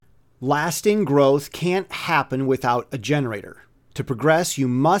Lasting growth can't happen without a generator. To progress, you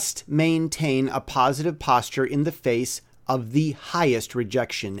must maintain a positive posture in the face of the highest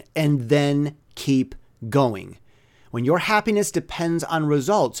rejection, and then keep going. When your happiness depends on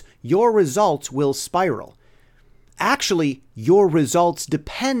results, your results will spiral. Actually, your results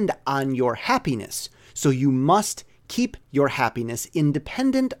depend on your happiness, so you must keep your happiness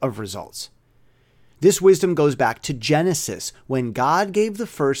independent of results. This wisdom goes back to Genesis, when God gave the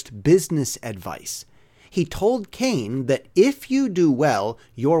first business advice. He told Cain that if you do well,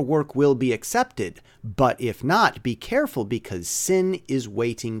 your work will be accepted, but if not, be careful because sin is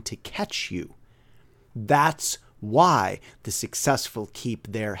waiting to catch you. That's why the successful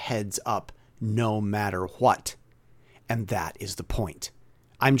keep their heads up no matter what. And that is the point.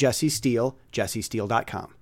 I'm Jesse Steele, jessesteele.com.